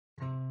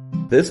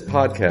This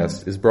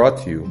podcast is brought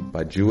to you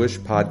by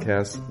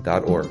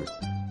JewishPodcasts.org.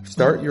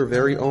 Start your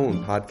very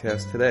own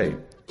podcast today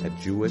at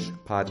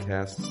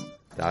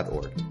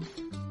JewishPodcasts.org.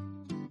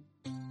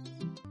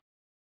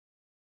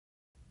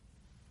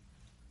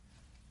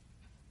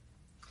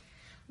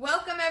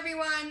 Welcome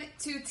everyone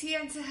to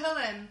Tia and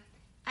Tehillim.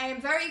 I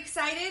am very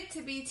excited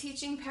to be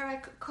teaching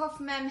Perek Kuf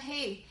Mem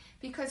Hey,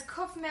 because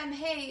Kuf Mem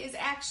Hey is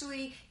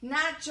actually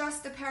not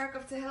just a Perek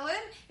of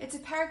Tehillim, it's a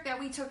Perek that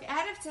we took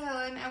out of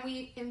Tehillim and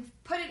we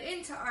put it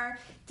into our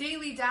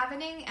daily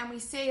davening, and we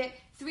say it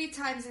 3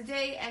 times a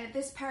day, and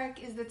this Perek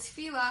is the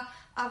Tefillah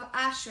of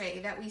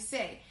Ashrei that we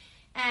say.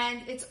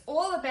 And it's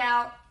all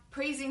about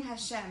praising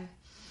Hashem.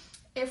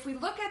 If we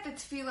look at the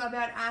tefillah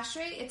about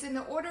Ashrei, it's in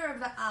the order of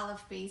the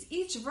Aleph Beis.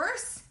 Each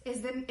verse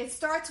it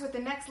starts with the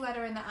next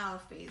letter in the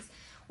Aleph Beis.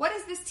 What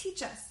does this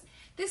teach us?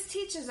 This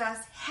teaches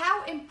us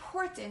how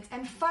important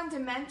and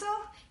fundamental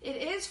it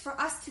is for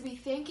us to be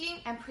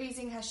thanking and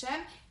praising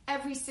Hashem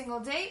every single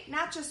day,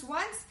 not just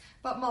once,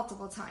 but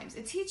multiple times.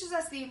 It teaches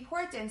us the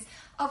importance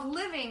of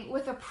living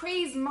with a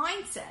praise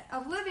mindset,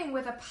 of living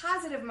with a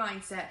positive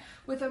mindset,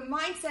 with a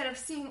mindset of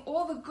seeing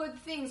all the good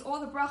things, all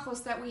the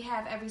brachos that we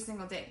have every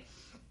single day.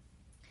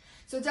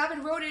 So David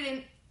wrote it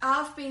in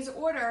Aleph Beis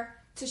order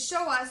to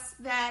show us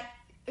that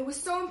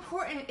it's so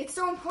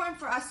important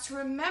for us to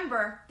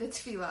remember the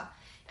tefillah.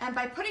 And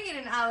by putting it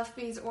in Aleph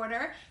Beis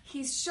order,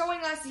 he's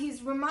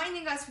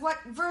reminding us what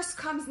verse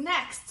comes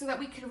next so that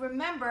we can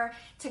remember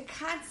to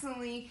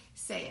constantly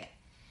say it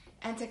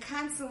and to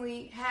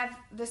constantly have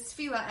the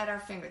tefillah at our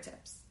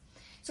fingertips.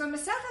 So in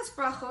Maseches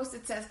Brachos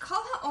it says,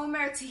 Kol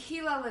ha'omer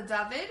tehillah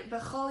leDavid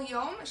b'chol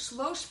yom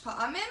shlosh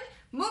pa'amim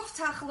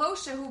muftach lo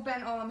shehu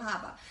ben olam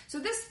haba. So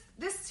this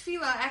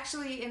tefillah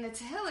actually in the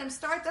Tehillim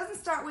doesn't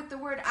start with the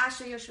word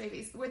Ashrei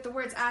Yoshvei, with the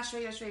words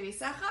Ashrei Yoshvei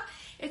V'secha.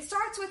 It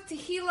starts with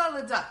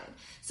Tehillah leDavid.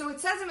 So it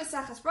says in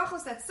Maseches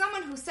Brachos that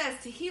someone who says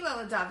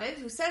Tehillah leDavid,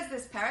 who says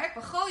this perek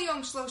b'chol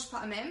yom shlosh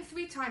pa'amim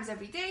 3 times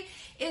every day,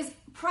 is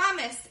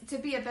promised to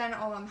be a ben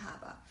olam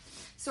haba.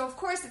 So of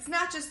course it's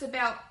not just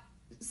about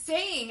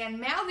saying and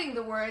mouthing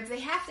the words.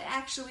 They have to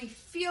actually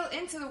feel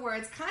into the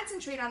words,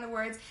 concentrate on the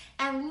words,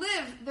 and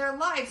live their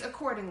lives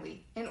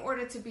accordingly in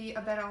order to be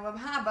a ben olam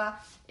haba,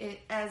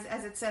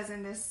 as it says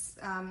in this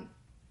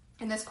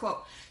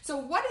quote. So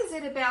what is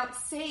it about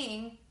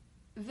saying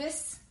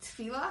this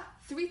tefillah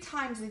 3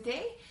 times a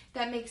day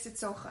that makes it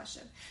so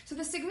chashuv? So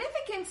the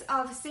significance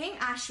of saying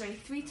Ashrei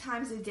 3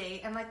 times a day,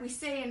 and like we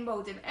say in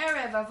Modim,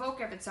 Erev,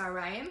 Avoker,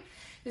 V'tzarayim,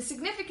 the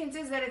significance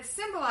is that it's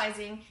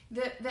symbolizing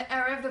the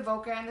Erev, the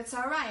Voker, and the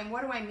Tzarayim.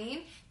 What do I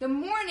mean? The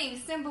morning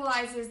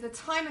symbolizes the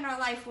time in our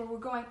life where we're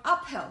going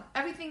uphill.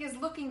 Everything is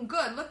looking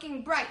good,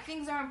 looking bright,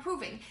 things are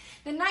improving.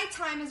 The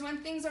nighttime is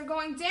when things are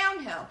going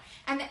downhill.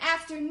 And the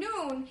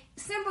afternoon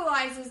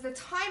symbolizes the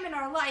time in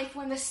our life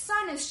when the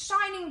sun is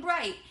shining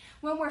bright,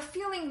 when we're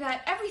feeling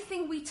that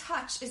everything we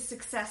touch is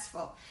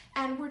successful,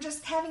 and we're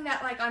just having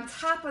that like on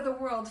top of the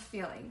world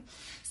feeling.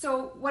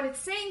 So what it's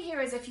saying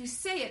here is if you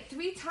say it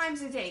 3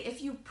 times a day,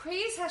 if you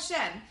praise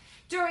Hashem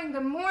during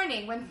the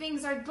morning when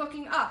things are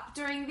looking up,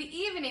 during the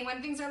evening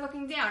when things are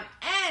looking down,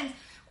 and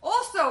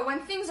also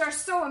when things are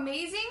so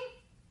amazing,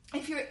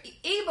 if you're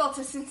able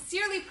to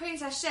sincerely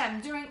praise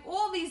Hashem during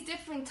all these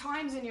different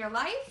times in your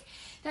life,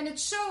 then it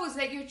shows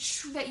that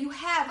you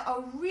have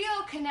a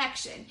real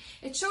connection.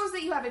 It shows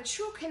that you have a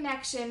true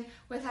connection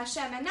with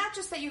Hashem, and not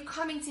just that you're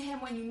coming to Him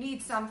when you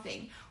need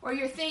something, or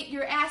you're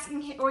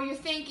asking Him, or you're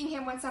thanking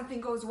Him when something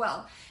goes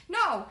well.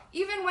 No,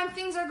 even when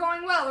things are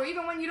going well, or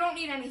even when you don't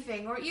need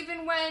anything, or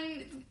even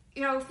when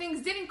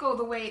things didn't go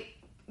the way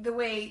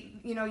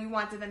you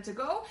wanted them to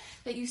go,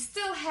 that you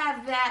still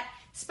have that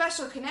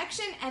special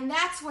connection. And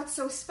that's what's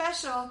so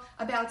special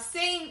about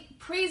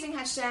praising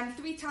Hashem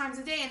 3 times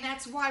a day, and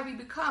that's why we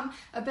become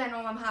a ben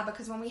olam haba,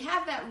 because when we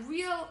have that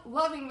real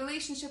loving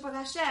relationship with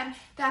Hashem,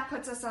 that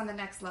puts us on the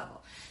next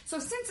level. So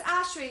since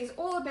Ashrei is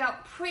all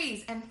about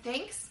praise and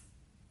thanks,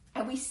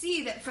 and we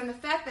see that from the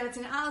fact that it's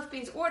an Aleph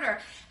Beis order,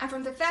 and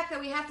from the fact that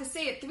we have to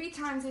say it 3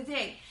 times a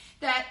day,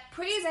 that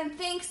praise and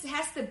thanks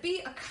has to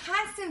be a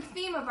constant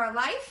theme of our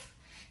life.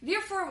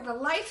 Therefore, the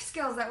life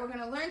skills that we're going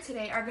to learn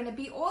today are going to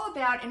be all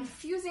about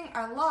infusing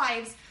our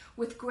lives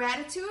with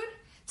gratitude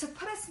to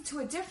put us into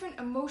a different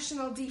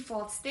emotional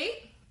default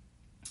state,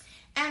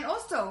 and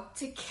also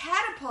to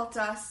catapult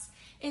us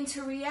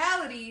into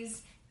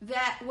realities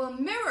that will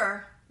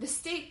mirror the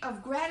state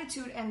of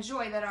gratitude and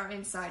joy that are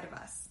inside of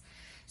us.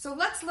 So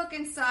let's look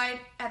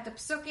inside at the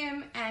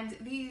Psukim, and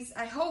these,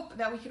 I hope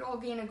that we could all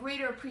gain a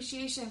greater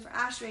appreciation for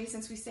Ashrei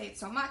since we say it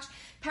so much.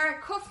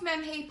 Perek Kuf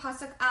Mem Hey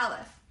Pasuk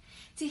Aleph.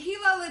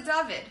 Tehillah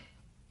leDavid.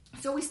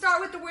 So we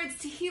start with the words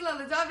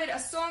Tehillah leDavid, a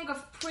song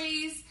of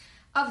praise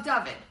of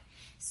David.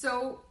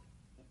 So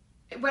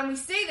when we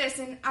say this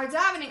in our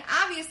davening,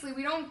 obviously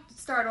we don't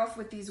start off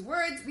with these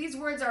words. These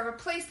words are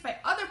replaced by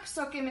other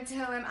psukim in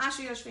Tehillim,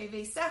 Asher Yoshvei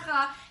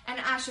Veisecha and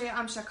Asher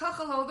Am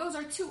Shakachalo. Those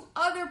are two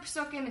other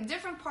psukim in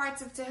different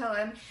parts of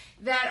Tehillim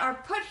that are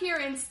put here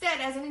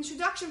instead as an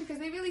introduction because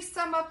they really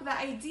sum up the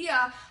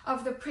idea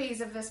of the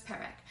praise of this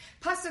perek.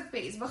 Pasuk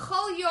Beis,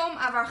 V'chol Yom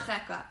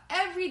Avarcheka.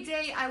 Every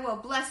day I will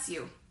bless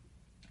you.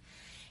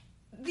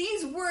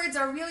 These words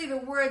are really the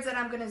words that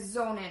I'm going to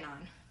zone in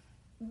on.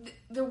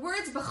 The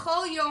words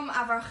B'chol Yom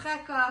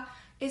Avarcheka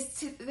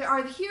they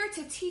are here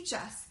to teach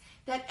us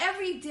that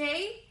every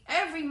day,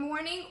 every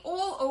morning,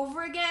 all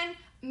over again,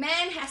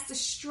 man has to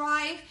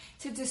strive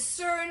to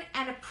discern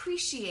and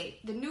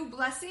appreciate the new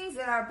blessings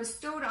that are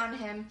bestowed on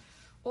him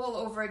all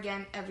over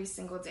again every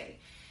single day.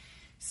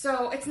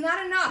 So it's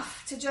not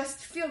enough to just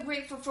feel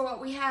grateful for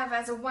what we have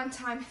as a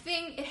one-time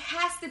thing. It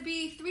has to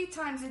be 3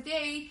 times a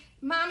day,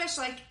 mamish,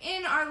 like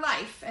in our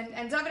life.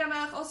 And David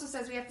HaMelech also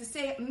says we have to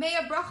say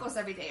 100 brachos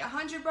every day,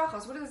 100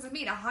 brachos. What does it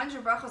mean,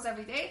 100 brachos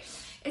every day?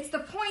 It's the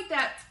point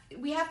that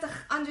we have to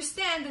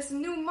understand this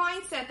new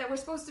mindset that we're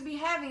supposed to be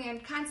having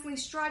and constantly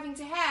striving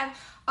to have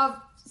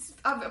of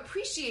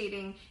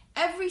appreciating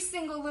every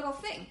single little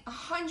thing,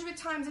 100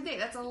 times a day.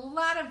 That's a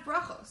lot of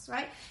brachos,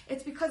 right?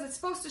 It's because it's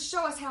supposed to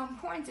show us how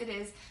important it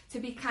is to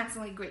be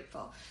constantly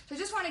grateful. So I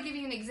just want to give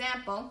you an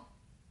example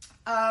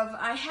of,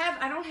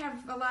 I don't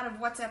have a lot of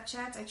WhatsApp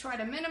chats. I try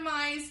to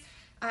minimize.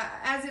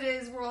 As it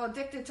is, we're all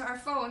addicted to our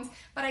phones,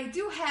 but I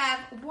do have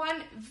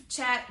one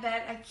chat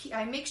that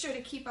I make sure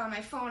to keep on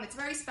my phone. It's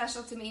very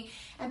special to me,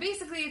 and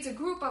basically it's a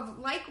group of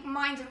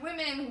like-minded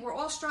women who are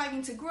all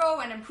striving to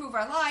grow and improve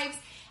our lives,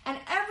 and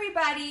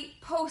everybody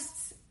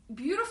posts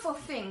beautiful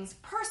things,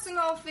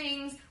 personal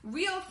things,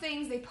 real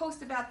things. They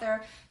post about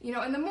their,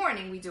 in the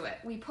morning we do it.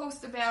 We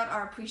post about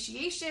our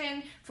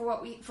appreciation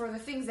for the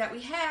things that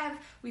we have.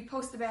 We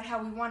post about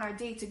how we want our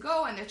day to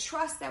go and the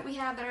trust that we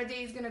have that our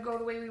day is going to go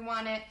the way we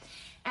want it.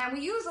 And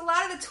we use a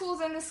lot of the tools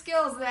and the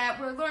skills that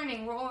we're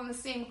learning. We're all in the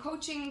same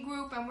coaching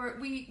group, and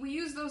we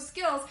use those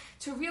skills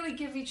to really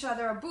give each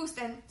other a boost.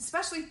 And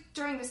especially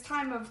during this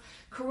time of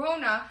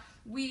Corona,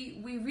 we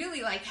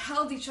really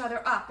held each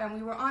other up, and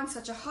we were on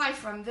such a high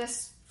from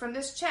this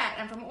chat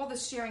and from all the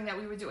sharing that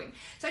we were doing.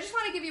 So I just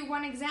want to give you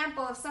one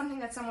example of something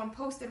that someone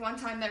posted one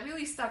time that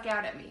really stuck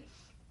out at me.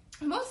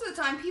 Most of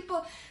the time,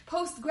 people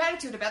post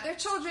gratitude about their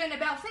children,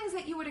 about things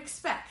that you would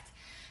expect.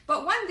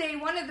 But one day,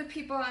 one of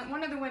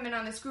the women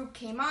on this group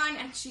came on,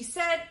 and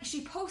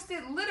she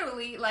posted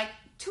literally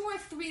 2 or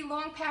 3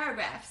 long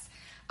paragraphs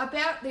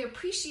about the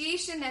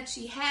appreciation that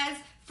she has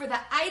for the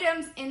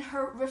items in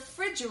her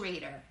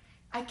refrigerator.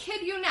 I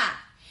kid you not.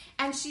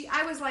 And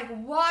I was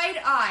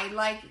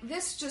wide-eyed,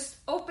 this just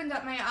opened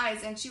up my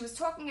eyes, and she was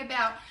talking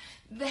about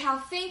how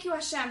thank you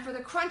Hashem for the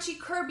crunchy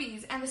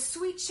Kirby's and the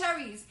sweet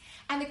cherries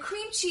and the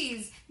cream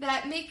cheese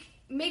that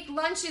make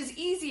lunches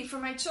easy for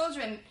my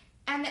children,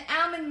 and the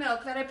almond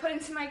milk that I put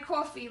into my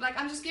coffee.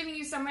 I'm just giving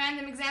you some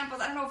random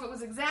examples. I don't know if it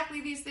was exactly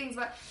these things,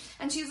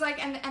 and she's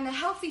and the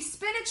healthy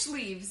spinach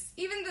leaves,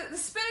 even the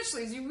spinach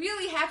leaves. You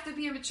really have to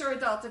be a mature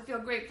adult to feel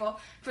grateful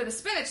for the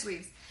spinach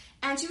leaves.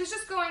 And she was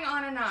just going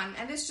on,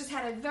 and this just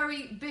had a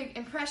very big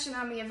impression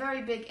on me, a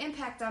very big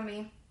impact on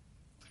me.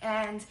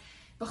 And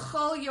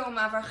B'chol Yom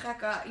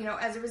Avarcheka,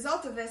 as a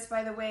result of this,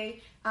 by the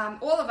way,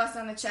 all of us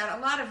on the chat,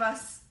 a lot of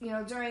us, when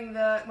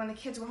the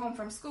kids were home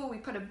from school, we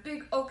put a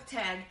big oak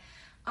tag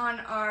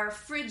on our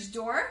fridge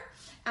door,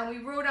 and we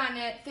wrote on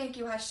it, thank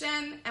you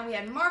Hashem, and we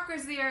had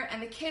markers there,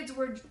 and the kids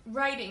were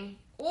writing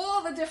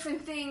all the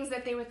different things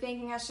that they were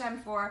thanking Hashem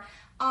for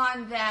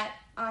on that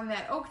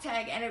oak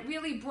tag, and it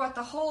really brought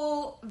the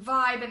whole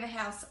vibe in the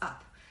house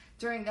up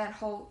during that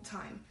whole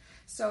time.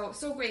 So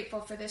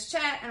grateful for this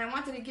chat, and I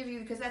wanted to give you,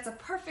 because that's a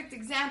perfect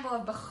example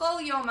of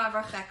B'chol Yom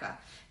Avarcheka.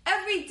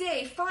 Every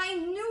day,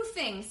 find new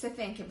things to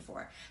thank Him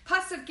for.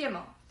 Pasuk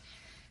Gimel.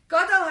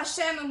 Gadol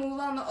Hashem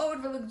Emulah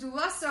Ma'od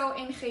V'Legdulaso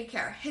in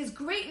Cheker. His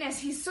greatness,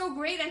 He's so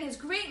great, and His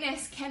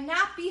greatness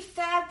cannot be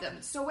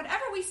fathomed. So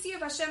whatever we see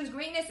of Hashem's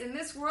greatness in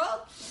this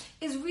world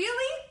is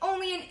really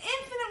only an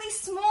infinitely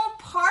small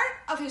part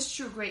of His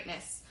true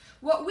greatness.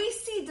 What we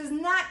see does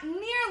not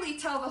nearly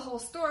tell the whole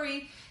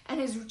story, and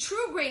His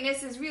true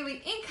greatness is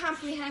really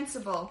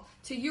incomprehensible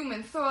to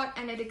human thought,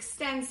 and it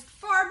extends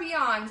far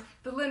beyond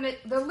the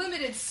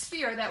limited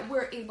sphere that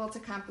we're able to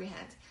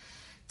comprehend.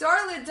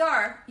 Dar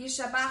lidar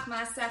yishabach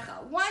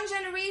ma'asecha. One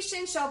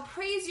generation shall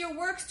praise your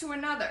works to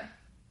another.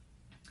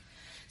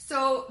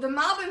 So the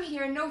Malbim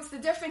here notes the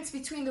difference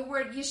between the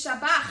word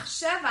yishabach,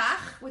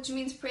 shevach, which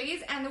means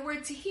praise, and the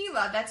word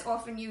tehillah, that's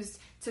often used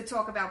to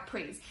talk about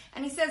praise.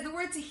 And he says the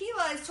word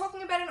tehillah is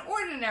talking about an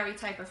ordinary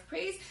type of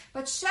praise,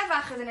 but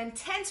shevach is an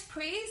intense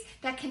praise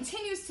that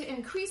continues to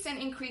increase and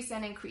increase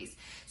and increase.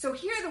 So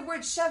here the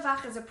word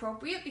shevach is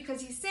appropriate because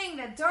he's saying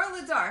that dar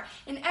lidar,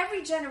 in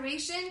every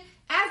generation,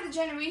 as the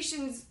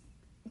generations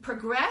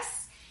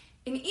progress,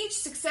 in each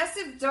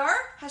successive dar,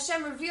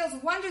 Hashem reveals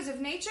wonders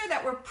of nature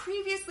that were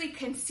previously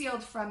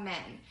concealed from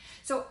men.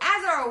 So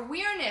as our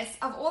awareness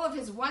of all of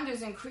His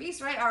wonders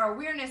increase, right, our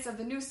awareness of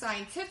the new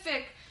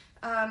scientific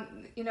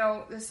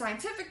the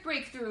scientific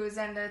breakthroughs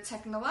and the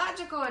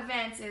technological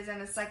advances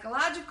and the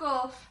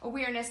psychological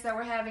awareness that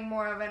we're having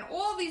more of, and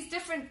all these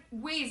different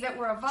ways that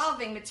we're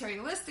evolving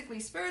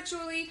materialistically,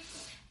 spiritually.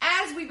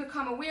 As we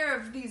become aware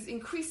of these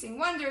increasing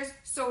wonders,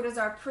 so does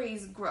our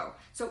praise grow.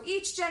 So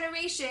each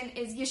generation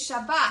is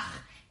Yishabach,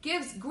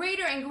 gives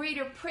greater and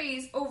greater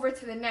praise over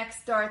to the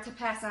next dar, to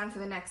pass on to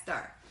the next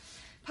dar.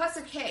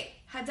 Pasuk Hey,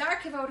 Hadar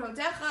kevod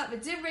hodecha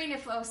v'divrei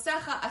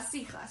niflaosecha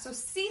asicha. So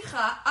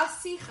sicha,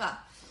 asicha,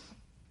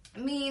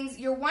 means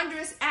your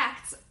wondrous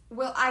acts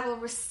I will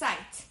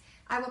recite,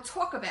 I will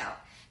talk about.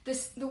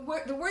 The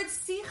word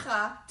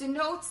sicha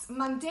denotes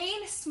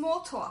mundane small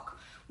talk,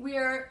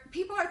 where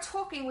people are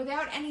talking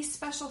without any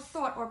special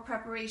thought or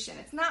preparation.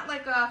 It's not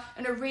like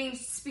an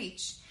arranged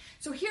speech.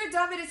 So here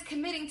David is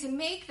committing to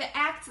make the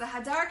act, the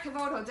Hadar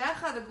Kevod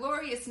Hodecha, the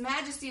glorious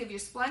majesty of your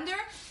splendor.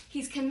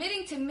 He's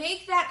committing to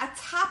make that a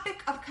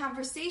topic of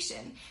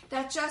conversation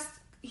that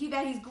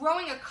he's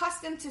growing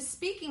accustomed to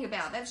speaking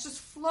about. That's just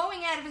flowing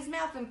out of his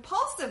mouth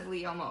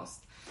impulsively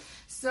almost.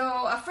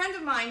 So a friend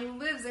of mine who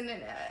lives in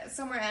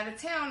somewhere out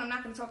of town, I'm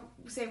not going to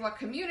say what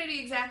community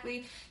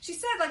exactly, she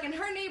said like in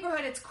her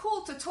neighborhood it's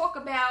cool to talk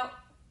about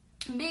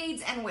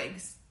maids and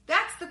wigs.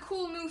 That's the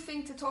cool new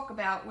thing to talk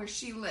about where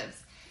she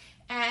lives.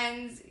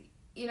 And,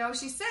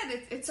 she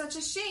said it's such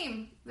a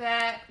shame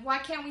that why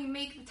can't we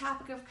make the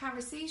topic of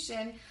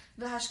conversation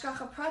the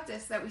hashgacha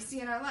pratis that we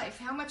see in our life?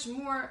 How much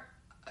more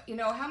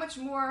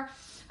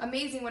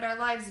amazing would our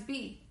lives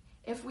be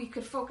if we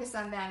could focus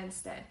on that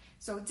instead?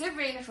 So,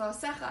 divrei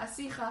niflaosecha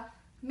asicha,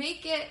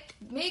 make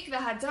the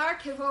hadar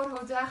kevod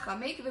hodecha,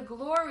 make the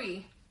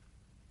glory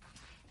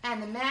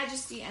and the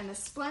majesty and the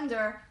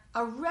splendor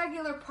a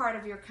regular part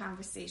of your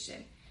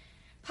conversation.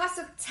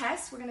 Pasuk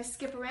Tes, we're going to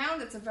skip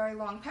around, it's a very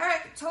long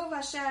parak. Tov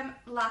Hashem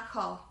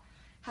lakol.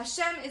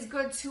 Hashem is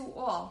good to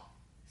all.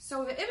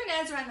 So the Ibn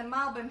Ezra and the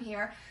Malbim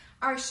here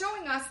are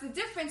showing us the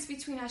difference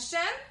between Hashem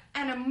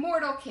and a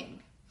mortal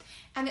king.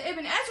 And the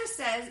Ibn Ezra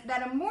says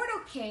that a mortal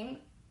king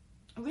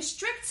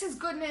restricts his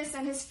goodness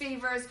and his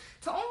favors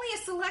to only a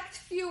select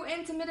few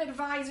intimate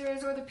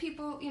advisors or the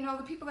people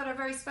that are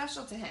very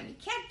special to him. He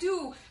can't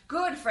do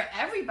good for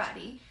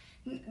everybody.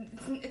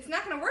 It's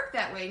not going to work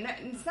that way.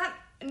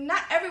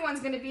 Not everyone's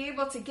going to be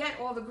able to get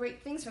all the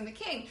great things from the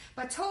king,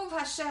 but Tov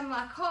Hashem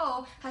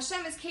lakol,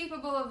 Hashem is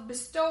capable of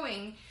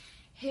bestowing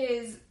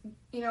his,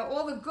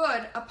 all the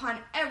good upon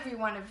every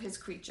one of his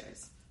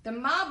creatures. The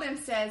Malbim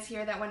says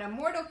here that when a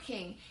mortal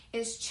king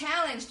is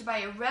challenged by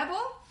a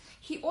rebel,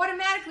 he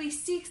automatically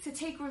seeks to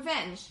take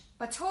revenge.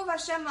 But Tov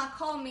Hashem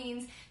lakol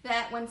means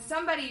that when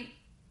somebody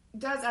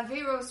does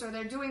averos or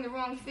they're doing the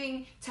wrong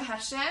thing to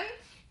Hashem,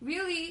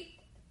 really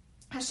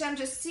Hashem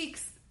just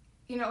seeks,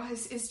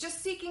 is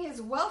just seeking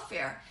his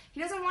welfare.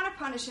 He doesn't want to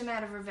punish him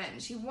out of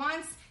revenge. He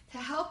wants to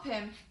help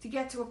him to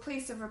get to a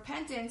place of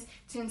repentance,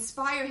 to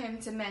inspire him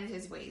to mend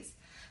his ways.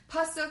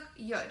 Pasuk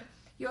Yud.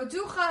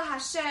 Yoducha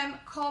Hashem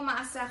kol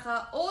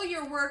ma'asecha, all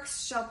your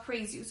works shall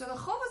praise you. So the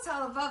Chovos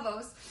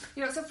HaLevavos,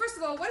 so first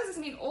of all, what does this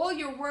mean, all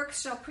your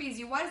works shall praise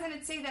you? Why doesn't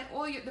it say that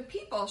the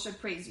people should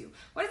praise you?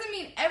 What does it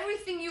mean,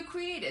 everything you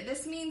created?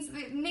 This means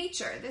the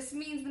nature, this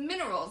means the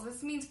minerals,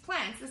 this means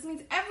plants, this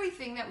means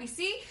everything that we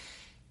see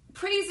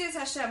praises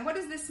Hashem. What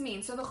does this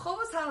mean? So the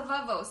Chovos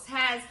HaLevavos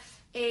has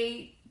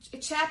a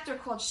chapter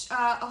called,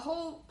 a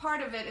whole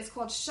part of it is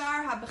called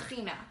Shar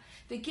HaBechina,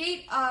 the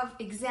gate of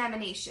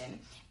examination.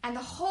 And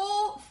the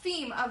whole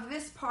theme of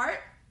this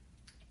part,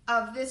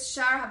 of this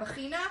Shar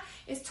HaBechina,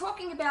 is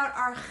talking about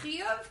our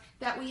chiyuv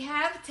that we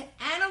have to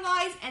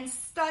analyze and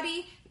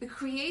study the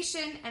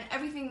creation and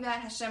everything that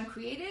Hashem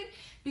created,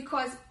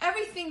 because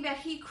everything that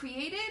He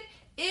created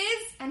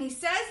is, and He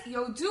says,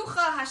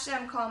 Yoducha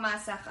Hashem kol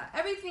ma'asecha.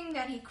 Everything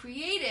that He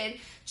created,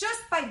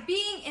 just by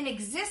being in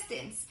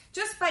existence,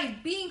 just by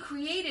being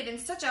created in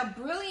such a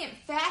brilliant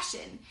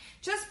fashion,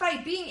 just by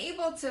being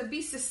able to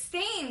be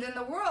sustained in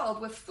the world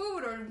with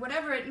food or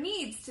whatever it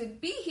needs to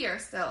be here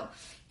still,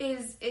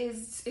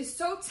 is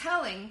so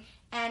telling,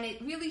 and it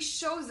really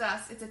shows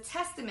us, it's a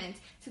testament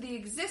to the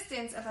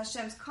existence of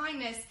Hashem's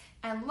kindness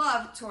and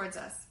love towards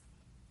us.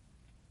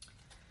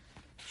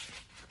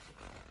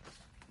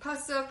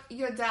 Pasuk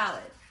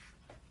Yodalet.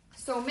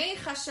 So Meich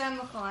Hashem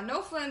l'chol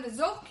hanoflim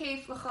v'zoch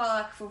keif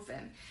l'chol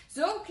hakfufim.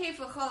 Zoch keif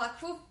l'chol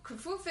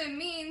hakfufim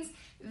means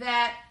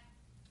that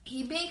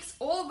He makes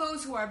all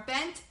those who are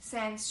bent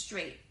stand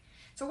straight.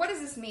 So what does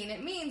this mean?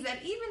 It means that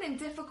even in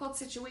difficult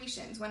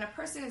situations, when a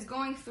person is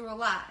going through a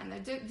lot and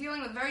they're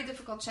dealing with very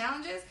difficult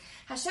challenges,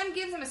 Hashem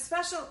gives him a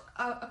special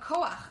a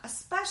koach, a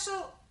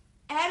special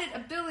added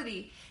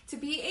ability to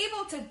be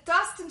able to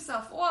dust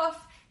himself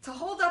off, to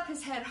hold up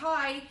his head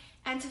high,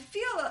 and to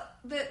feel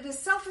the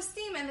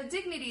self-esteem and the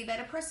dignity that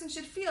a person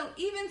should feel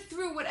even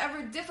through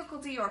whatever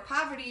difficulty or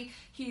poverty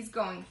he's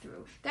going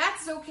through.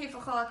 That's okay for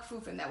Chol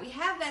HaKfufim, that we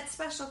have that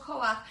special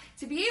koach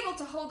to be able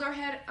to hold our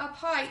head up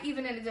high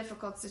even in a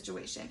difficult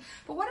situation.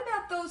 But what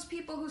about those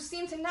people who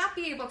seem to not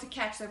be able to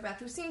catch their breath,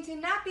 who seem to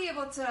not be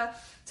able to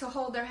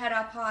hold their head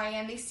up high,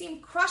 and they seem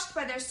crushed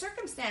by their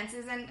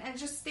circumstances and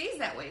just stays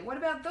that way? What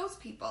about those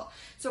people?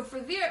 So for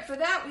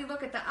that, we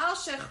look at the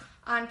Alshich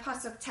on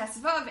Pasuk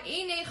Tesvav,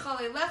 Einei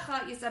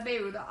Chalelecha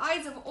Yisaberu, the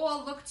eyes of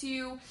all look to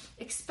you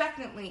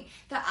expectantly.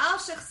 The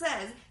Alshich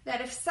says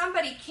that if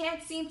somebody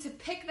can't seem to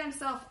pick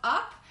themselves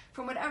up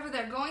from whatever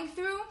they're going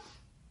through,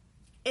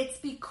 it's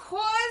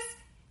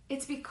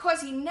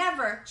because he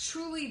never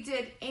truly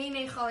did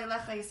Einei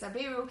Chalelecha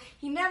Yisaberu.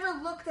 He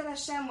never looked at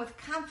Hashem with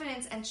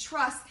confidence and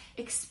trust,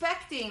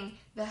 expecting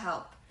the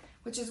help,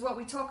 which is what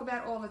we talk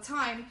about all the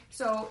time.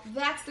 So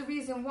that's the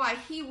reason why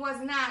he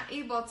was not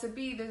able to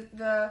be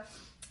the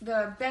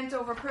bent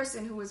over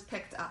person who was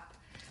picked up.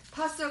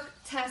 Pasuk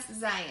Tes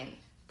Zayin.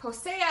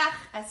 Poseach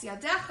es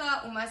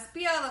yadecha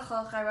umaspia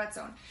lechol chai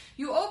ratzon.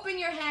 You open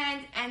your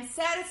hand and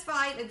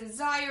satisfy the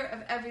desire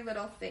of every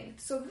little thing.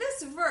 So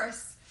this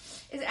verse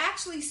is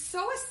actually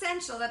so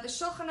essential that the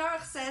Shulchan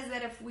Aruch says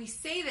that if we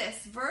say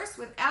this verse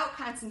without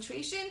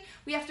concentration,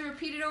 we have to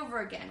repeat it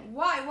over again.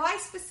 Why? Why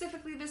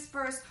specifically this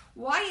verse?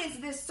 Why is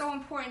this so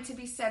important to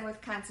be said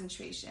with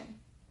concentration?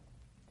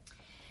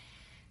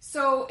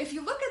 So if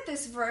you look at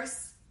this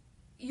verse,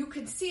 you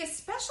could see a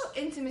special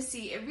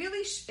intimacy.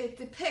 It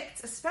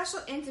depicts a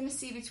special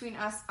intimacy between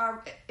us.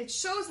 It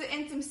shows the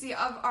intimacy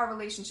of our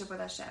relationship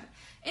with Hashem.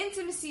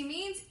 Intimacy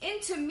means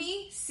into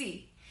me,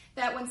 see.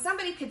 That when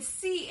somebody could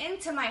see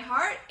into my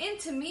heart,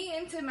 into me,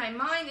 into my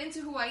mind, into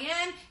who I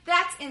am,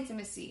 that's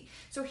intimacy.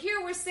 So here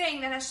we're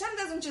saying that Hashem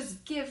doesn't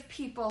just give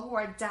people who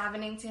are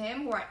davening to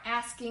Him, who are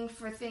asking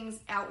for things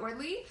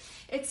outwardly.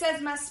 It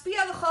says,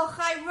 Maspia l'chol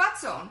chai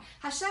ratzon.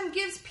 Hashem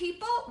gives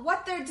people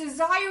what they're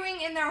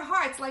desiring in their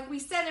hearts. Like we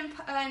said in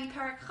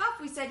Perek Chaf,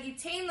 we said,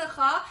 Yitein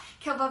lecha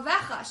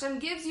kevavecha. Hashem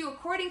gives you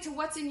according to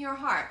what's in your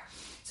heart.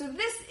 So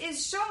this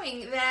is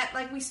showing that,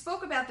 like we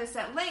spoke about this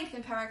at length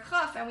in Perek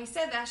Chaf, and we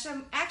said that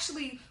Hashem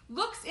actually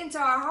looks into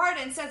our heart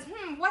and says,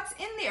 what's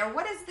in there?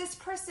 What does this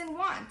person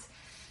want?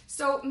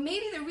 So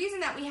maybe the reason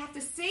that we have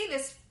to say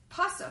this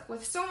pasuk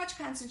with so much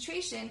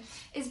concentration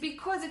is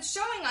because it's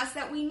showing us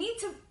that we need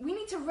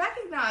to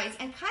recognize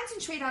and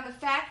concentrate on the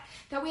fact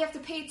that we have to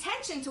pay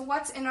attention to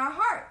what's in our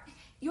heart.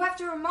 You have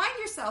to remind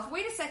yourself,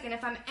 wait a second,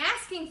 if I'm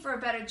asking for a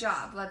better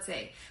job, let's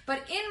say,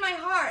 but in my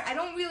heart, I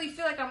don't really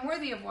feel like I'm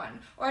worthy of one,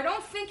 or I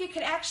don't think it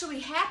could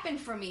actually happen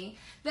for me,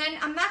 then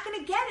I'm not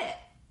going to get it.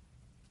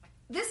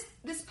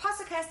 This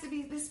pasuk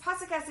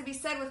has to be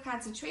said with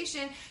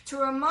concentration to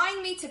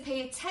remind me to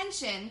pay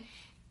attention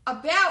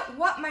about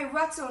what my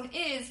ratzon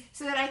is,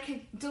 so that I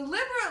could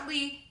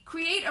deliberately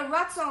create a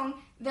ratzon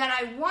that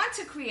I want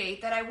to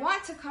create, that I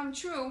want to come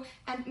true,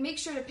 and make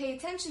sure to pay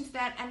attention to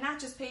that and not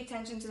just pay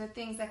attention to the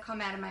things that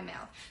come out of my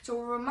mouth. So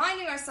we're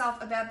reminding ourselves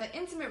about the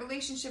intimate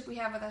relationship we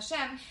have with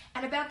Hashem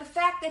and about the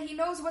fact that He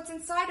knows what's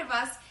inside of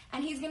us,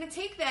 and He's going to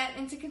take that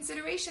into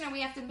consideration, and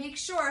we have to make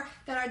sure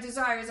that our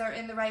desires are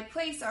in the right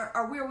place,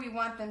 are where we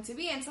want them to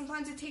be, and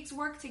sometimes it takes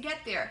work to get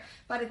there,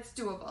 but it's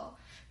doable.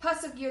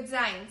 Pasuk Yud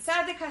Zayin.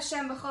 Tzadik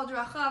Hashem b'chol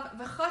drachav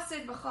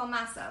v'chasid b'chol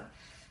masav.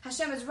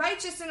 Hashem is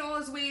righteous in all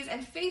His ways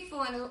and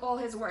faithful in all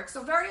His works.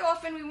 So very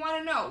often we want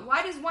to know,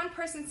 why does one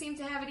person seem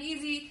to have it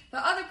easy,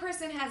 the other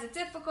person has it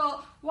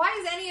difficult? Why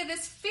is any of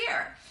this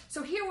fair?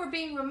 So here we're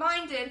being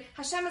reminded,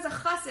 Hashem is a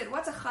chassid.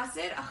 What's a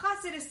chassid? A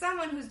chassid is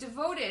someone who's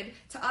devoted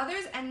to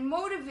others and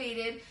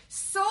motivated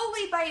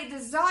solely by a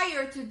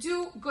desire to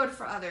do good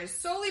for others,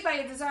 solely by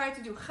a desire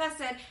to do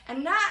chesed,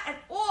 and not at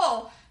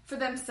all for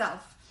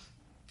themselves.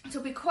 So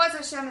because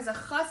Hashem is a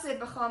chassid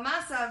b'chol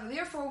masav,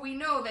 therefore we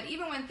know that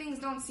even when things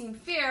don't seem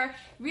fair,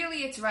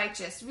 really it's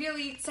righteous.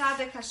 Really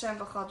tzaddik Hashem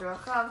b'chol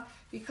drachav,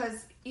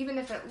 because even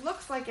if it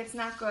looks like it's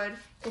not good,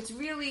 it's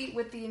really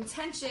with the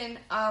intention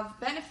of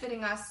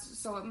benefiting us,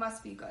 so it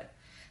must be good.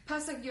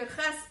 Pasuk Yud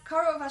Ches,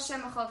 Karov Hashem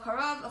b'chol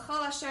karav,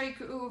 l'chol asher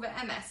yikru'u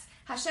be'emes.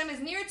 Hashem is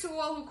near to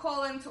all who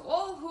call Him, to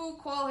all who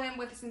call Him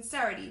with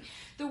sincerity.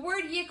 The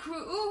word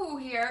yikru'uhu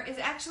here is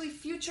actually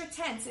future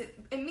tense. It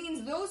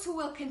means those who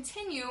will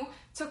continue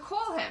to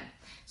call Him.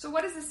 So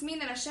what does this mean?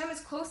 That Hashem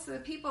is close to the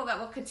people that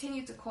will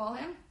continue to call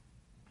Him?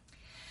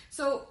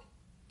 So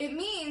it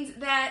means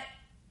that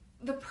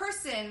the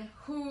person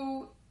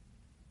who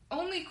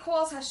only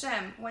calls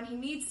Hashem when he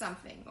needs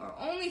something, or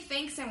only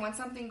thanks Him when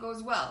something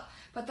goes well,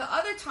 but the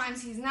other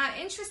times he's not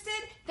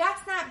interested,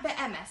 that's not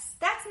be'emes.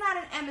 That's not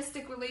an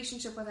emistic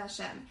relationship with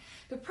Hashem.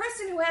 The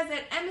person who has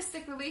that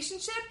emistic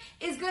relationship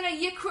is going to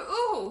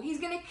yikru'uhu. He's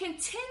going to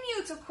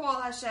continue to call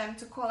Hashem,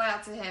 to call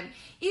out to Him,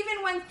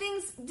 even when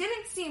things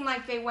didn't seem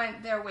like they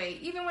went their way,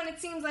 even when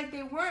it seems like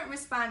they weren't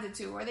responded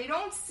to, or they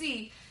don't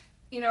see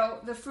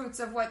the fruits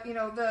of what,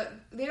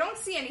 they don't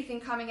see anything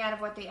coming out of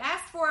what they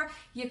asked for.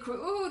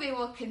 Yikru'uhu, they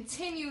will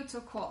continue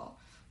to call.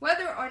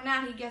 Whether or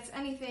not he gets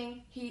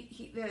anything,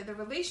 the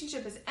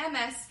relationship is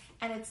emes,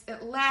 and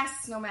it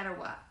lasts no matter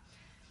what.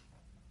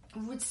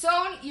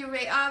 Ritzon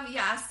Yire'av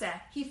Ya'aseh.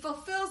 He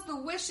fulfills the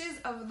wishes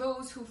of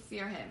those who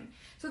fear him.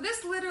 So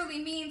this literally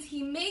means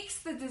he makes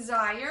the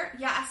desire,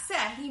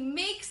 Ya'aseh, he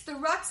makes the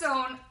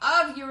Ratzon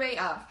of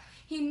Yire'av.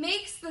 He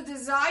makes the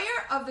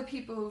desire of the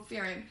people who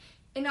fear him.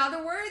 In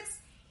other words,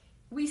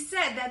 we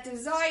said that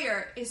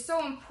desire is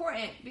so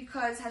important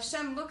because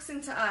Hashem looks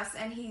into us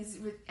and he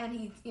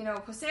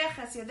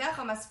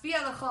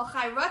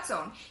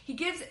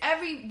gives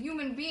every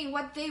human being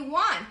what they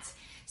want.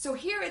 So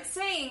here it's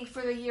saying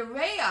for the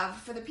Yire'av,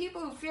 for the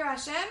people who fear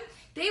Hashem,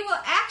 they will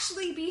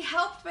actually be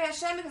helped by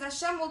Hashem because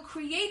Hashem will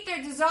create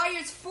their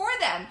desires for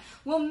them,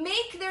 will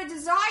make their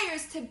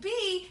desires to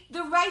be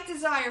the right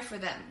desire for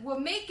them, will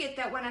make it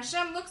that when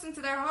Hashem looks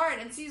into their heart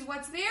and sees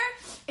what's there,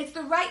 it's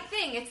the right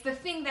thing, it's the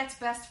thing that's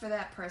best for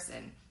that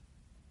person.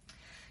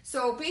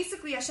 So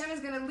basically Hashem is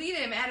going to lead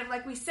him out of,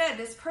 like we said,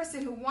 this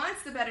person who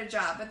wants the better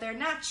job, but they're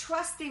not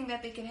trusting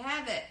that they can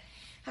have it.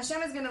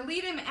 Hashem is going to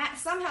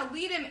somehow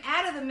lead him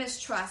out of the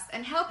mistrust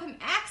and help him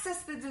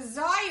access the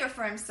desire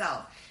for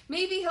himself.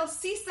 Maybe he'll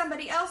see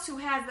somebody else who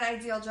has the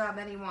ideal job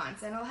that he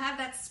wants, and he'll have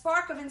that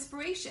spark of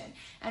inspiration,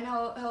 and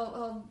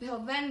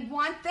he'll then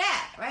want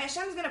that, right?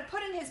 Hashem is going to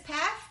put in his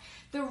path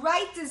the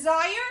right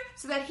desire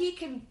so that he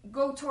can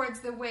go towards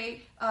the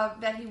way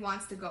that he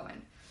wants to go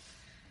in.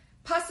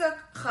 Pasuk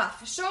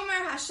Chaf.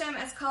 Shomer Hashem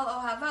es kol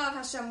ohavav.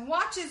 Hashem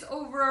watches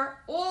over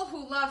all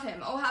who love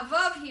him.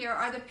 Ohavav here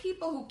are the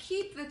people who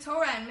keep the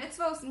Torah and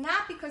mitzvos,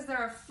 not because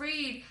they're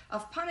afraid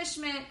of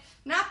punishment,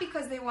 not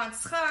because they want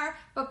schar,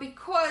 but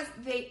because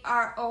they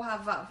are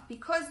ohavav.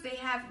 Because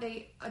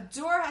they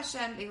adore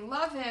Hashem, they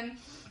love him,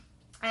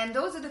 and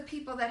those are the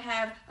people that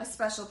have a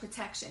special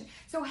protection.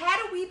 So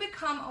how do we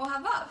become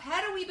ohavav?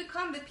 How do we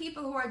become the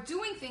people who are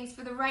doing things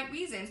for the right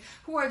reasons,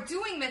 who are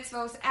doing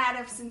mitzvos out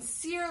of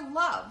sincere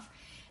love?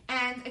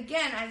 And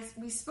again,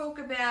 we spoke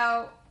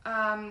about,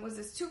 was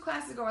this 2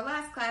 classes ago or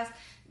last class,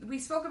 we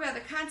spoke about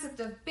the concept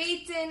of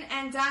beitin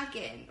and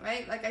danken,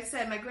 right? Like I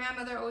said, my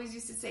grandmother always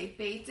used to say,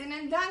 beitin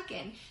and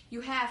danken.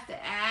 You have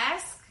to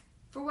ask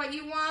for what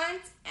you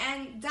want,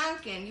 and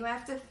danken, you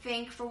have to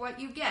think for what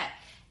you get.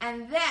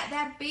 And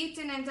that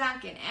beitin and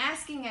danken,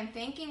 asking and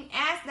thinking,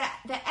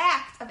 the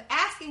act of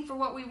asking for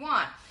what we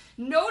want,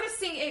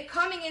 noticing it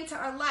coming into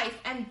our life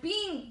and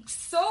being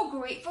so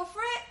grateful for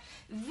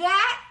it,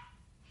 that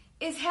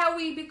is how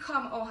we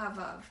become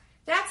ohavav.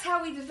 That's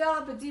how we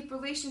develop a deep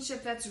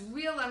relationship that's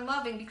real and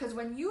loving, because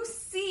when you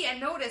see and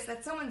notice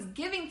that someone's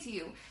giving to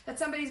you, that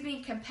somebody's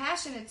being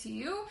compassionate to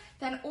you,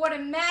 then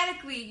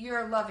automatically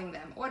you're loving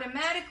them.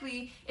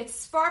 Automatically it's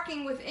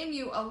sparking within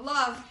you a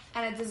love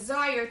and a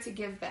desire to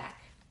give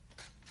back.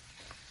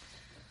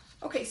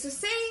 Okay, so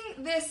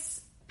saying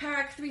this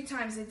parak 3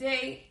 times a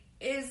day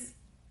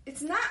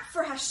it's not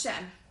for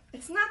Hashem.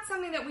 It's not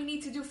something that we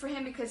need to do for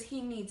him because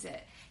he needs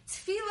it.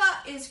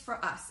 Tefillah is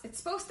for us. It's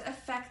supposed to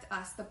affect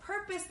us. The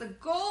purpose, the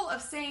goal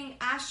of saying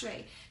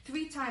Ashrei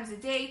 3 times a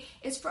day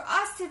is for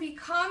us to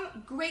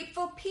become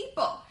grateful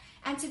people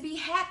and to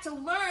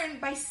learn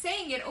by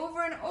saying it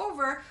over and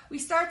over. We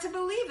start to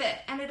believe it,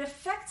 and it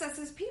affects us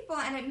as people,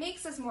 and it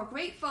makes us more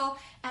grateful,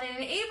 and it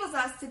enables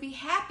us to be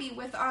happy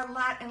with our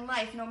lot in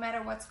life no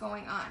matter what's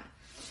going on.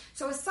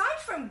 So aside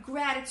from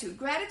gratitude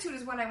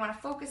is what I want to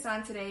focus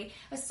on today.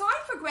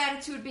 Aside from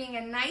gratitude being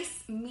a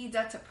nice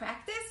midah to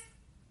practice,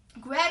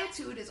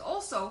 gratitude is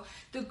also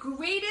the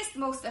greatest,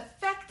 most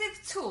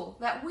effective tool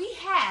that we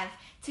have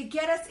to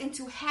get us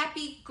into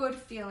happy, good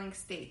feeling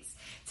states.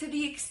 To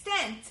the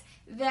extent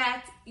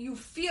that you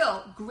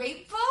feel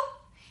grateful,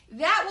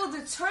 that will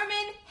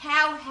determine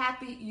how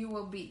happy you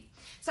will be.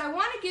 So I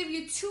want to give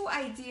you 2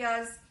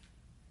 ideas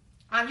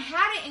on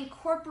how to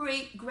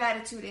incorporate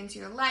gratitude into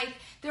your life.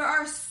 There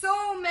are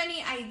so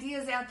many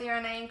ideas out there,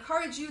 and I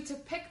encourage you to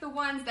pick the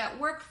ones that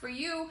work for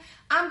you.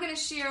 I'm going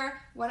to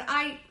share what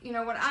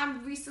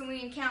I'm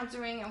recently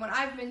encountering and what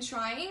I've been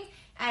trying,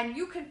 and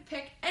you can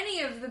pick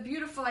any of the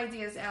beautiful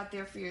ideas out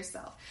there for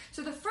yourself.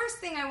 So the first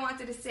thing I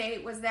wanted to say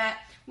was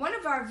that one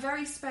of our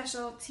very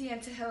special Tea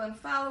and Tehillim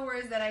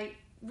followers that I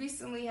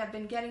recently have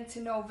been getting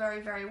to know very,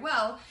 very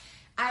well,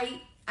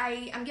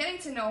 I'm getting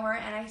to know her,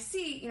 and I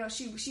see,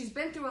 she's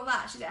been through a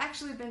lot. She's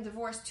actually been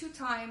divorced 2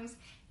 times,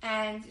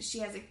 and she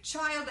has a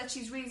child that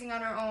she's raising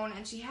on her own,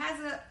 and she has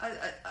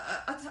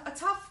a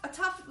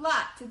tough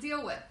lot to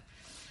deal with.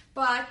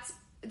 But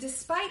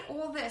despite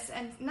all this,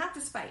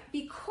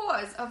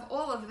 because of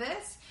all of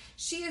this,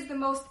 she is the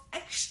most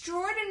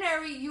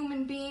extraordinary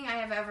human being I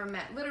have ever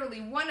met. Literally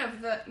one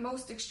of the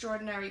most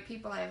extraordinary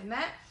people I have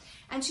met.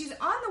 And she's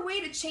on the way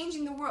to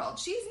changing the world.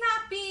 She's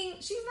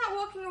not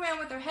walking around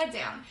with her head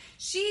down.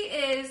 She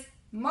is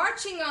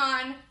marching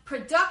on,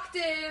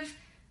 productive,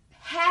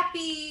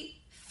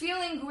 happy,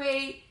 feeling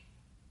great,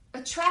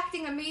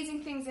 attracting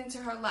amazing things into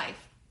her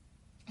life.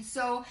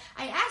 So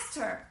I asked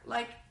her,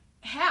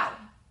 how,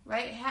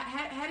 right?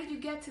 How did you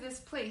get to this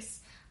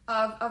place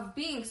of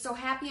being so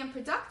happy and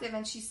productive.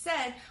 And she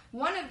said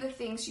one of the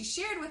things she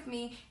shared with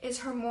me is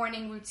her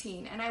morning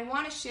routine. And I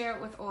want to share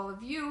it with all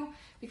of you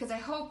because I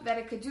hope that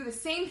it could do the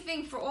same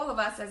thing for all of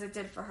us as it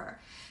did for her.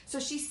 So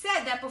she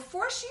said that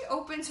before she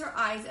opens her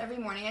eyes every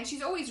morning, and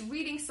she's always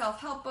reading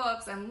self-help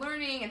books and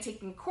learning and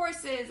taking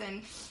courses,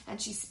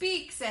 and she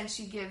speaks and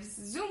she gives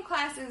Zoom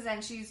classes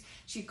and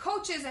she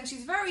coaches, and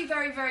she's very,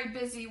 very, very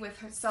busy with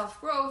her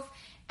self-growth.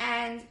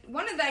 And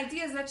one of the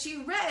ideas that she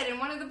read in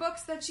one of the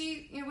books that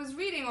she was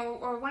reading,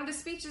 or one of the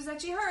speeches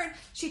that she heard,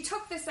 she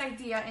took this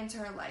idea into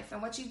her life.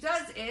 And what she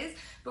does is,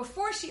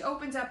 before she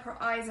opens up her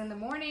eyes in the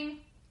morning,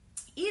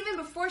 even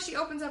before she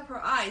opens up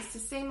her eyes to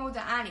say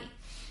Moda'ani,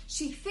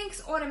 she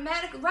thinks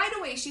automatically, right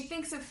away, she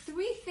thinks of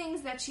 3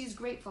 things that she's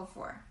grateful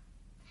for.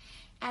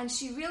 And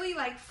she really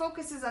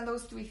focuses on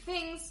those 3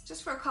 things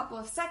just for a couple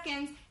of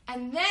seconds,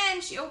 and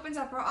then she opens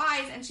up her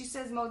eyes and she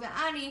says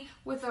Moda'ani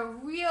with a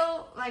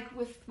real,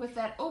 with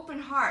that open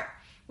heart,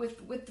 with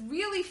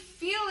really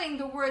feeling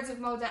the words of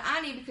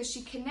Moda'ani, because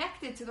she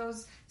connected to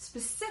those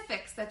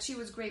specifics that she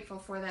was grateful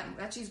for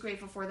that she's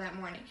grateful for that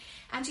morning.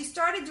 And she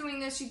started doing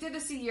this. She did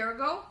this a year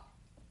ago.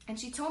 And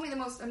she told me the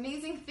most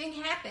amazing thing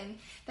happened,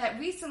 that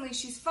recently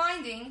she's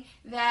finding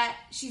that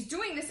she's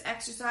doing this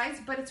exercise,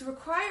 but it's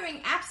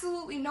requiring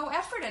absolutely no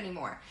effort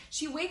anymore.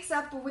 She wakes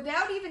up, but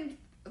without even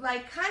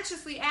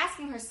consciously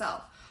asking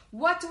herself,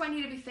 what do I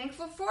need to be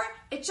thankful for?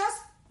 It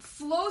just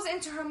flows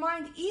into her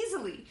mind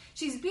easily.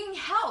 She's being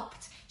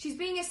helped. She's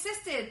being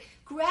assisted.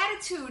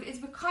 Gratitude is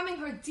becoming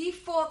her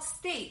default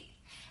state.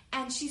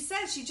 And she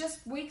says she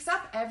just wakes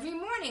up every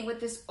morning with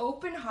this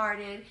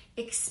open-hearted,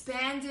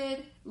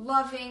 expanded,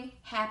 loving,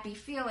 happy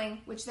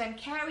feeling, which then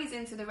carries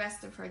into the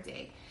rest of her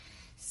day.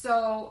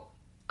 So,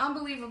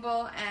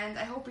 unbelievable, and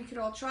I hope we could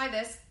all try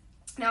this.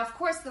 Now, of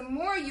course, the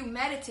more you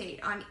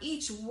meditate on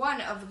each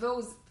one of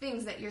those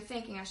things that you're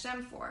thanking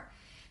Hashem for,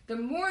 the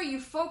more you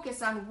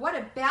focus on what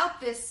about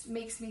this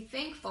makes me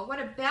thankful, what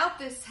about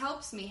this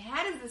helps me,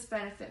 how does this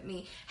benefit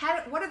me,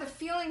 what are the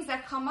feelings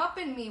that come up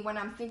in me when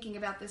I'm thinking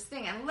about this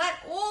thing, and let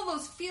all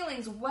those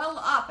feelings well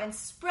up and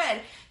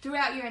spread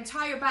throughout your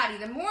entire body.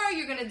 The more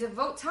you're going to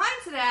devote time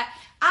to that,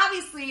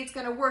 obviously it's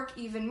going to work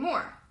even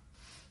more.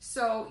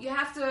 So you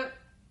have to,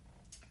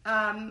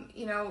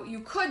 you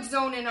could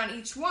zone in on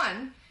each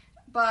one,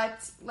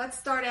 but let's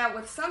start out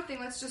with something.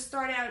 Let's just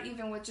start out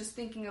even with just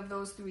thinking of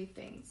those 3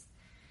 things.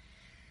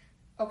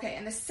 Okay,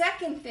 and the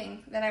second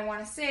thing that I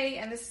want to say,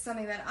 and this is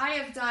something that I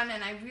have done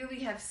and I really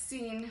have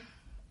seen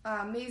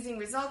amazing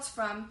results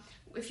from,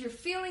 if you're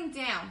feeling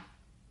down,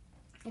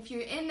 if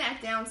you're in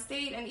that down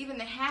state, and even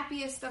the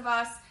happiest of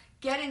us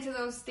get into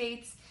those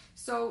states.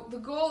 So the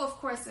goal, of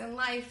course, in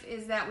life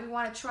is that we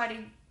want to try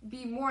to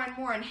be more and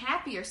more in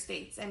happier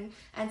states and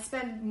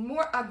spend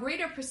a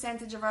greater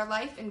percentage of our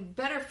life in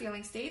better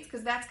feeling states,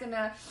 because that's going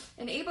to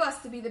enable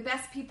us to be the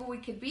best people we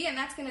could be, and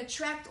that's going to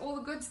attract all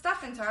the good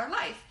stuff into our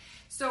life.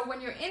 So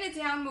when you're in a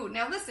down mood,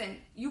 now listen,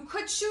 you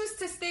could choose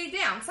to stay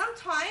down.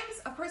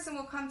 Sometimes a person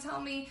will come tell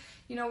me,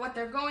 what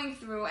they're going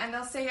through, and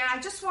they'll say, I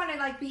just want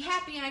to be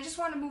happy and I just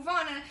want to move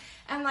on,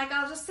 and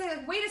I'll just say,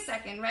 wait a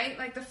second, right?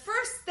 The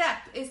first step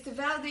is to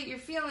validate your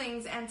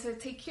feelings and to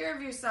take care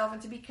of yourself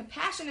and to be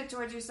compassionate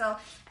towards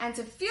yourself and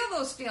to feel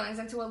those feelings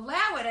and to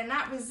allow it and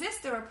not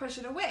resist it or push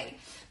it away.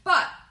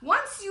 But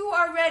once you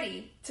are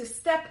ready to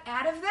step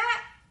out of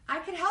that, I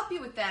can help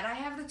you with that. I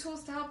have the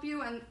tools to help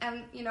you,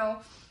 and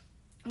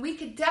we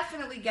could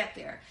definitely get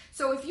there.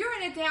 So if you're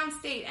in a down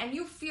state and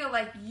you feel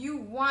like you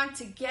want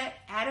to get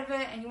out of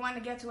it and you want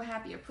to get to a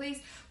happier place,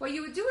 what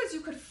you would do is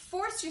you could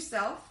force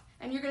yourself,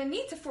 and you're going to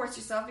need to force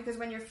yourself, because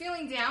when you're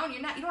feeling down,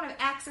 you don't have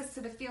access to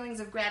the feelings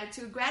of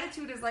gratitude.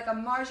 Gratitude is like a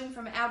margin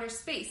from outer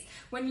space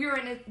when you're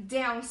in a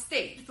down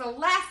state. It's the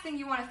last thing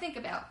you want to think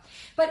about.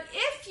 But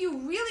if you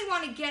really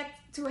want to get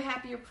to a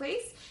happier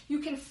place, you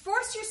can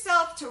force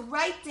yourself to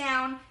write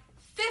down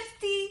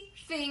 50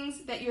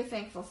 things that you're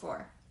thankful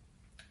for.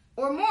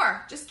 Or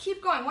more. Just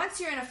keep going.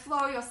 Once you're in a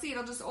flow, you'll see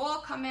it'll just all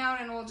come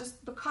out, and it will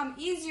just become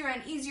easier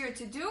and easier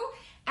to do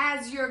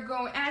as you're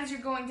going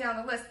down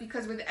the list,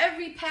 because with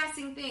every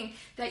passing thing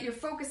that you're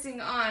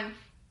focusing on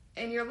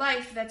in your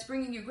life that's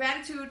bringing you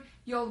gratitude,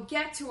 you'll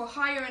get to a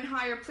higher and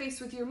higher place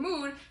with your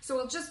mood, so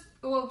it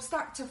will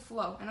start to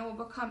flow and it will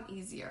become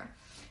easier.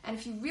 And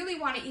if you really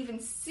want to even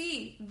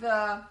see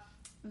the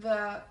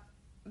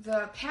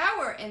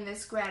power in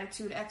this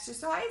gratitude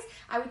exercise,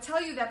 I would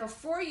tell you that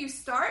before you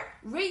start,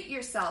 rate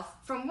yourself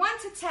from 1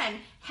 to 10.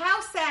 How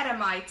sad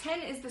am I?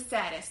 10 is the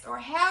saddest. Or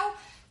how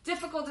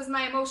difficult is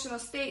my emotional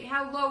state?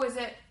 How low is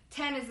it?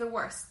 10 is the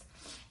worst.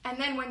 And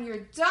then when you're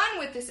done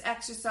with this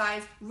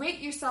exercise, rate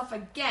yourself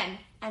again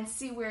and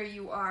see where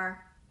you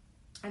are.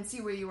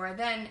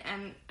 Then.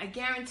 And I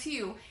guarantee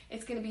you,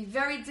 it's going to be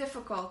very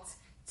difficult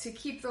to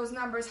keep those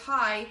numbers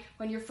high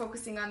when you're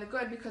focusing on the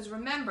good, because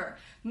remember,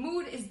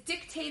 mood is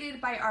dictated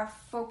by our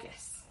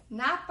focus,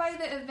 not by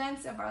the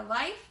events of our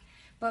life,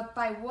 but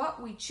by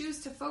what we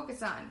choose to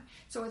focus on.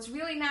 So it's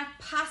really not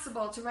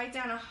possible to write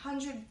down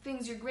 100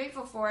 things you're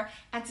grateful for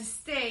and to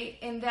stay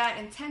in that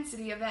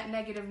intensity of that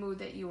negative mood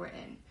that you were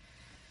in.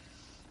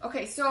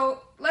 Okay,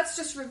 so let's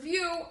just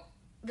review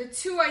the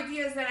 2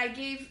 ideas that I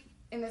gave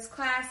in this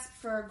class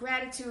for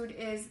gratitude.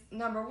 Is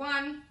number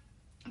 1,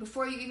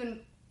 before you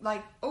even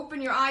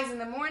open your eyes in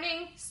the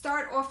morning,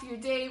 start off your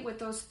day with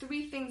those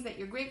 3 things that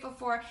you're grateful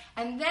for,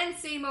 and then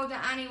say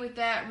Moda'ani with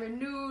that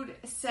renewed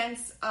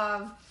sense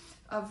of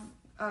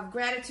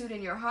gratitude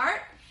in your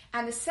heart.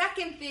 And the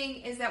second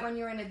thing is that when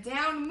you're in a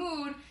down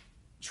mood,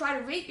 try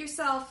to rate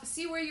yourself,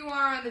 see where you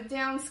are on the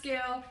down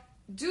scale,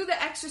 do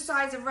the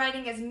exercise of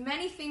writing as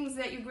many things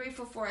that you're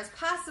grateful for as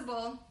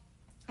possible,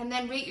 and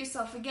then rate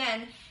yourself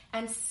again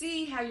and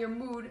see how your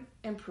mood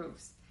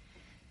improves.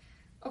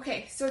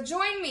 Okay, so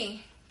join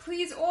me.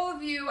 Please, all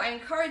of you, I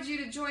encourage you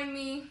to join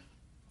me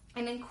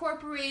in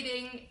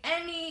incorporating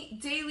any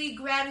daily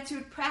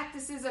gratitude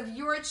practices of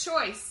your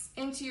choice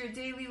into your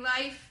daily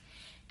life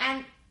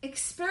and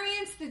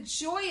experience the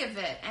joy of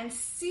it and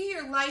see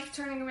your life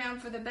turning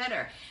around for the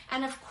better.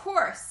 And of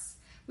course,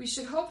 we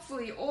should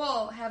hopefully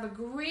all have a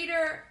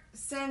greater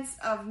sense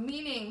of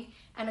meaning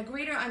and a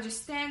greater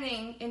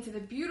understanding into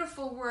the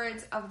beautiful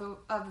words of the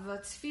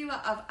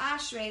tefillah of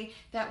Ashrei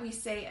that we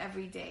say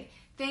every day.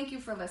 Thank you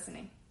for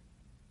listening.